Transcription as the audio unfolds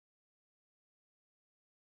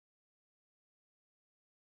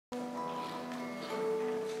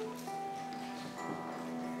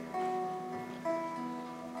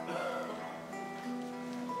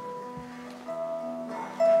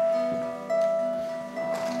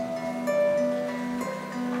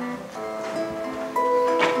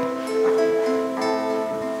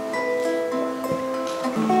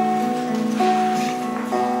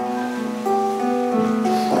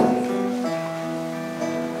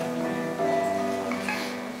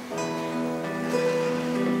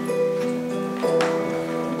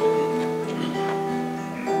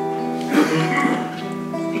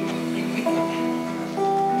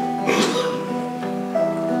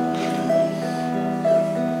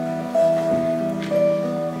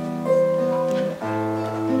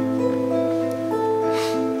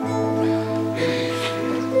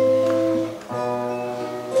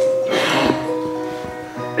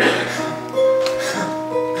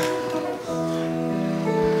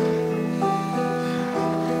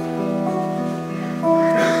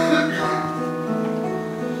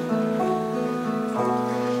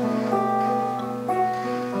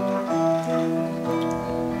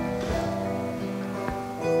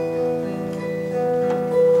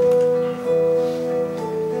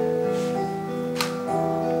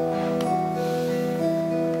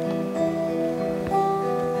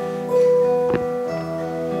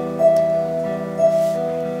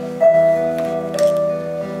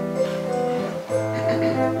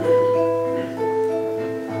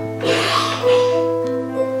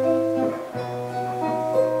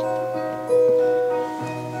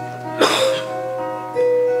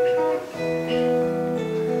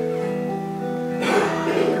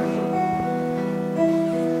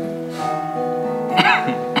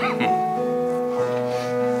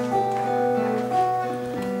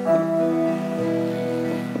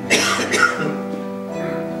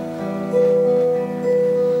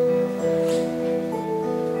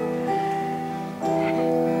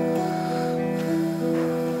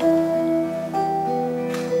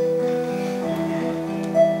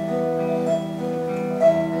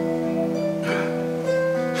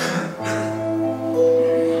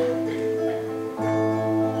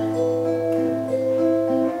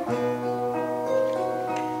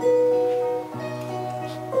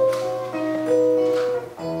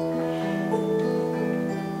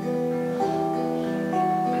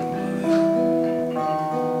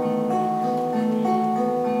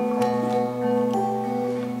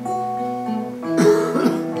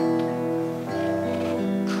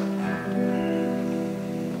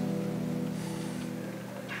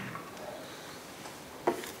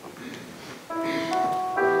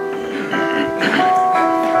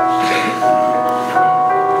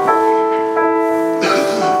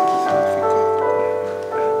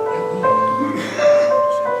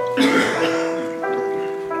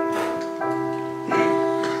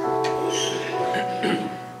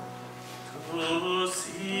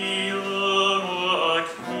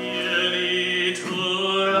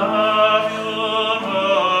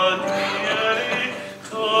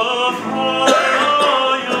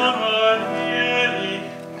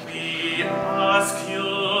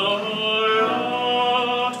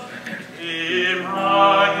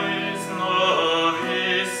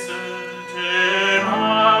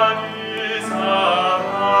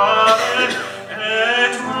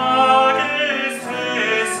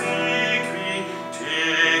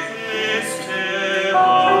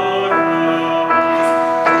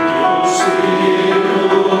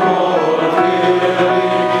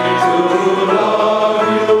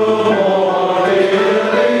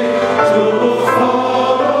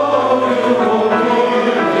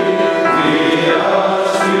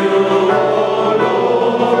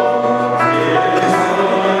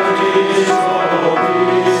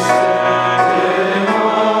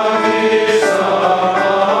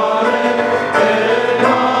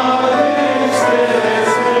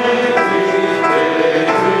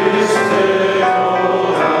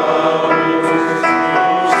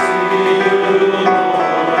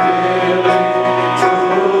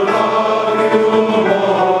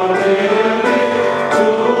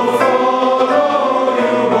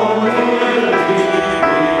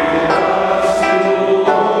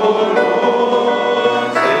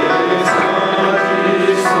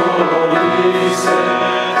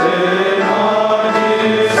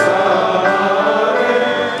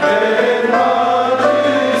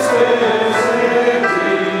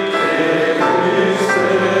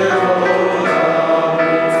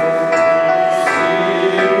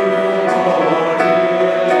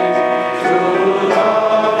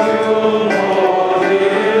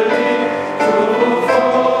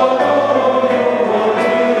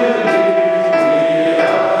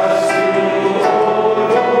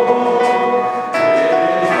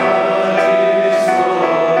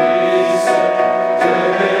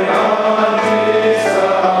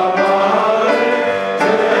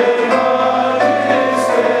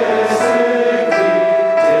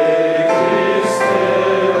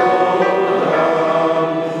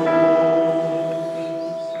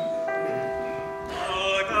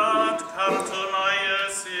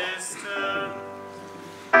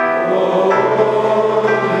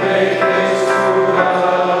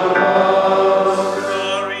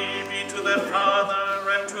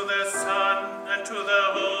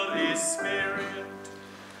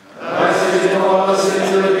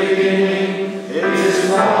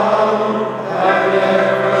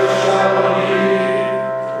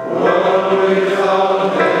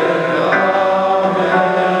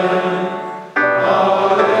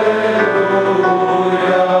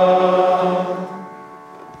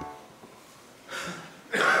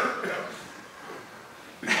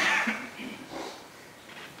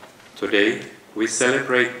Today, we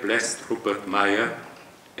celebrate Blessed Rupert Meyer,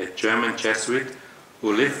 a German Jesuit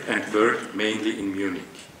who lived and worked mainly in Munich.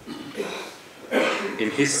 In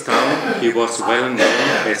his town, he was well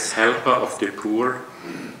known as helper of the poor,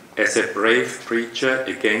 as a brave preacher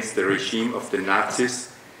against the regime of the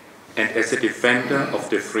Nazis, and as a defender of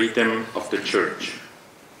the freedom of the Church.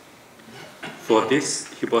 For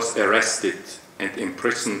this, he was arrested and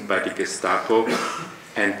imprisoned by the Gestapo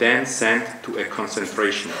and then sent to a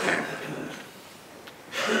concentration camp.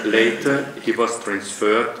 Later, he was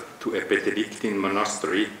transferred to a Benedictine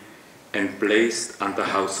monastery and placed under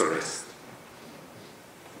house arrest.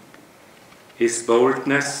 His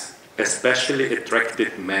boldness especially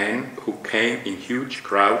attracted men who came in huge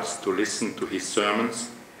crowds to listen to his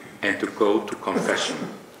sermons and to go to confession.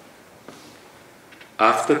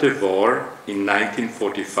 After the war, in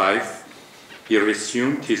 1945, he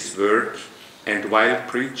resumed his work, and while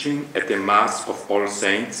preaching at the Mass of All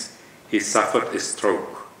Saints, he suffered a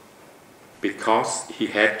stroke. Because he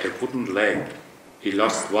had a wooden leg, he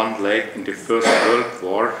lost one leg in the First World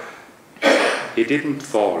War, he didn't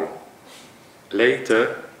fall.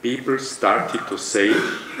 Later, people started to say,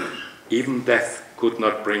 even death could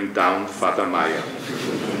not bring down Father Meyer.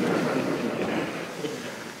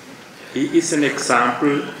 He is an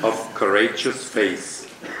example of courageous faith,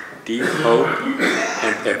 deep hope,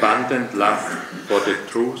 and abundant love for the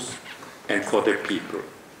truth and for the people.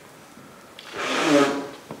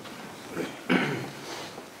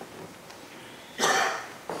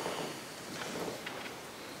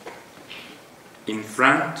 In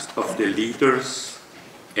front of the leaders,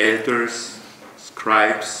 elders,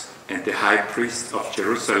 scribes, and the high priest of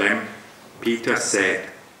Jerusalem, Peter said,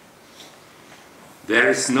 "There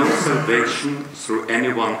is no salvation through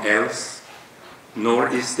anyone else, nor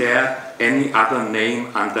is there any other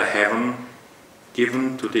name under heaven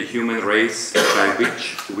given to the human race by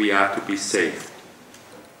which we are to be saved."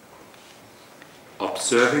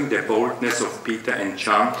 Observing the boldness of Peter and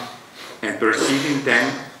John and perceiving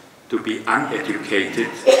them to be uneducated,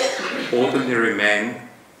 ordinary men,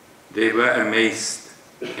 they were amazed,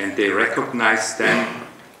 and they recognized them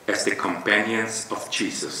as the companions of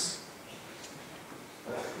Jesus.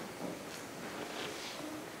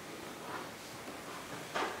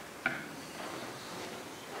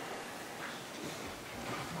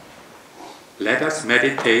 Let us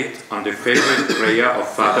meditate on the favorite prayer of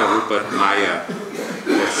Father Rupert Meyer,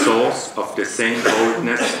 the source of the same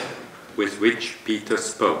boldness with which Peter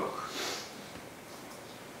spoke.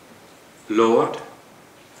 Lord,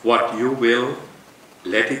 what you will,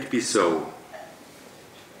 let it be so.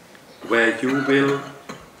 Where you will,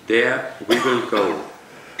 there we will go.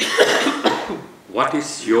 What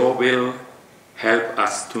is your will? Help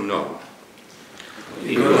us to know.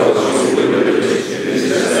 Because you will it is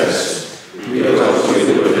best. Because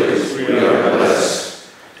you will it, we are blessed.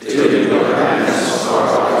 Till in your hands our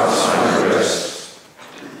hearts find rest.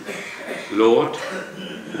 Lord,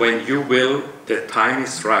 when you will, the time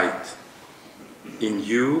is right. In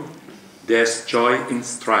you, there's joy in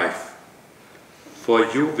strife. For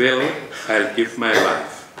you will, I'll give my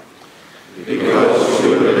life. Because you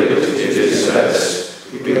will it is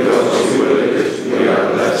best. Because you will it, we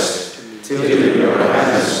are blessed. Till in your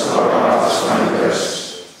hands our hearts find rest.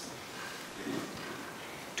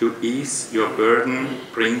 To ease your burden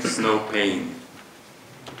brings no pain.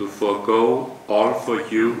 To forego all for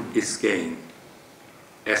you is gain.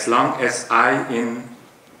 As long as I in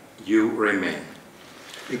you remain.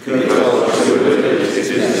 Because you will it is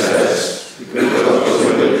best. Because you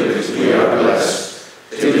will it, we are blessed.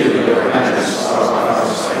 Till in your hands our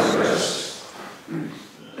hearts find rest.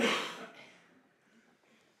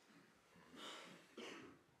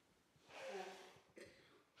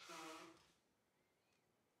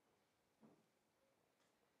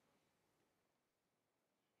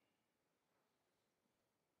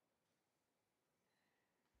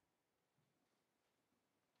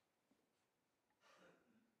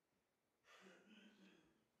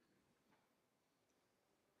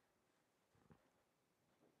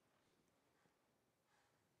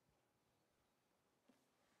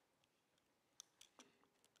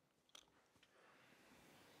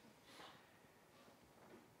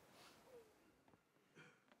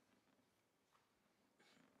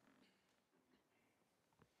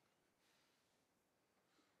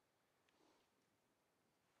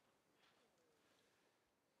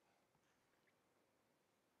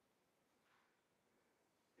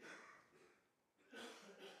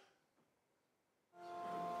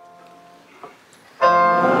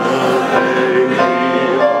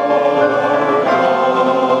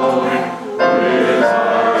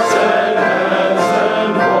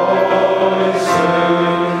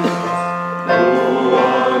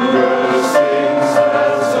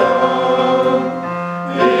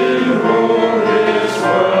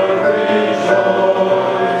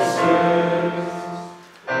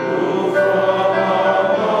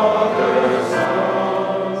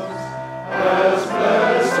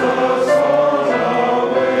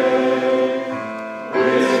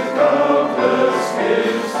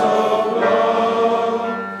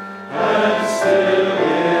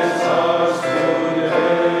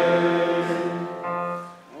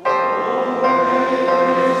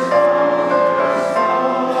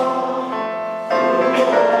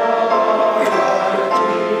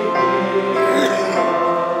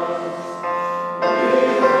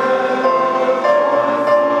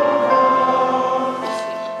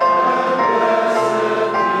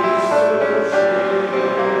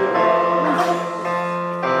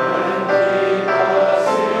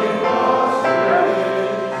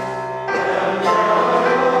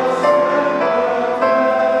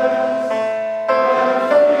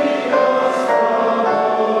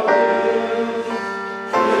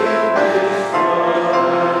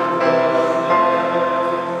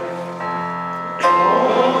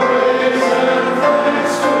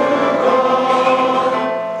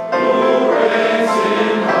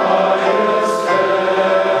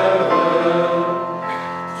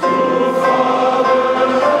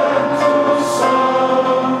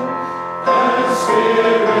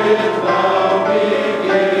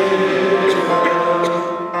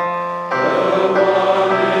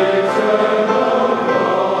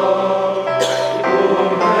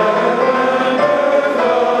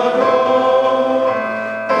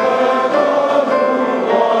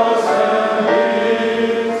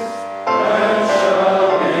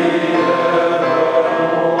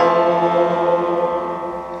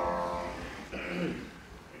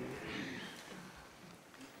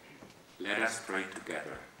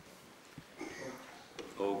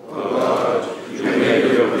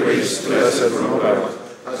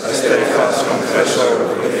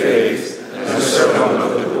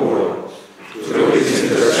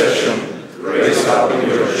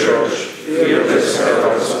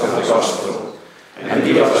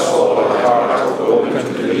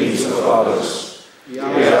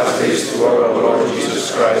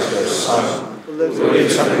 who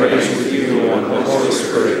lives and reigns with you and the Holy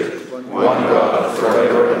Spirit, one God,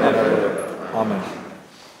 forever and ever. Amen.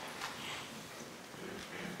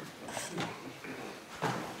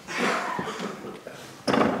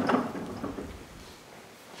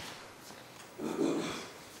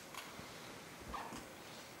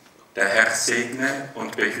 Der Herr segne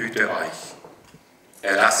und behüte euch.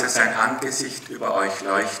 Er lasse sein Angesicht über euch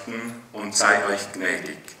leuchten und sei euch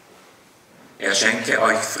gnädig. Er schenke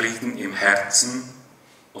euch Frieden im Herzen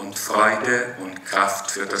und Freude und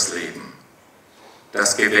Kraft für das Leben.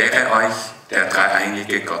 Das gewähre euch der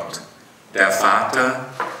dreieinige Gott, der Vater,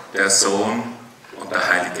 der Sohn und der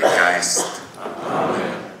Heilige Geist.